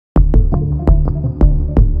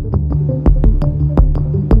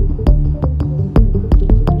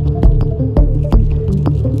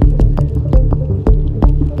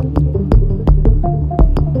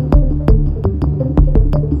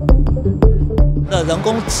的人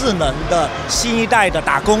工智能的新一代的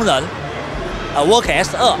打工人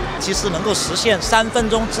，WorkS2，其实能够实现3分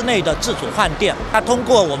钟之内的自主换电。它通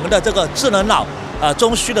过我们的这个智能脑，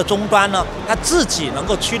中枢的终端呢，它自己能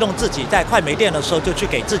够驱动自己，在快没电的时候就去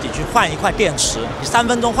给自己去换一块电池。3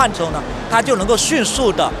分钟换之后呢，它就能够迅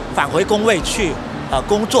速的返回工位去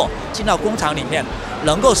工作，进到工厂里面，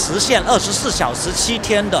能够实现24小时7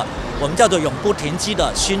天的我们叫做永不停机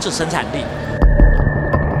的新质生产力。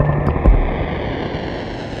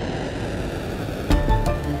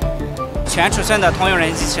全尺寸的通用人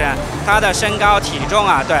机器人，它的身高体重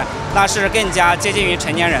啊，对，那是更加接近于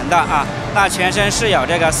成年人的啊。那全身是有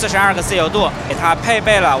这个42个自由度，给它配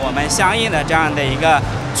备了我们相应的这样的一个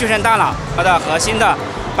矩阵大脑，它的核心的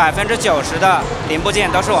90%的零部件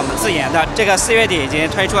都是我们自研的。这个4月底已经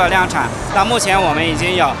推出了量产，那目前我们已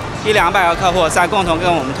经有100-200个客户在共同跟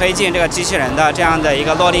我们推进这个机器人的这样的一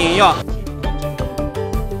个落地应用。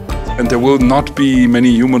And there will not be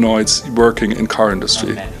many humanoids working in car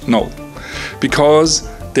industry. No. Because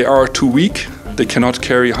they are too weak, they cannot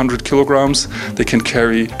carry 100 kilograms, they can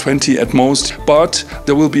carry 20 at most. But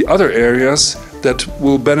there will be other areas that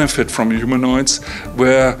will benefit from humanoids,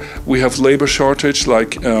 where we have labor shortage,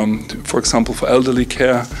 like for example for elderly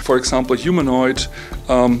care. For example, a humanoid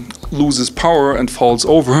loses power and falls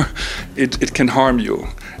over, it can harm you.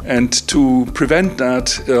 And to prevent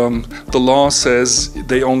that, the law says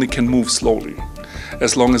they only can move slowly,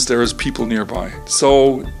 as long as there is people nearby.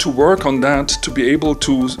 So to work on that, to be able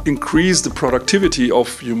to increase the productivity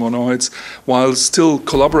of humanoids while still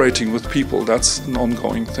collaborating with people, that's an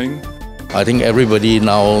ongoing thing. I think everybody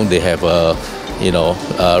now, they have a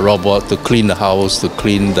robot to clean the house, to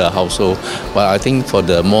clean the household. But I think for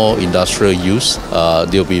the more industrial use,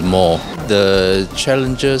 there'll be more. The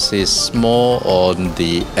challenges is more on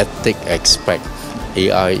the ethic aspect.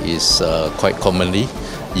 AI is quite commonly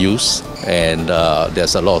used, and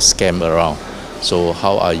there's a lot of scam around. So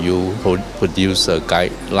how are you produce a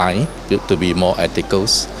guideline to be more ethical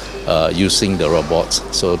using the robots,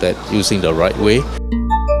 so that using the right way?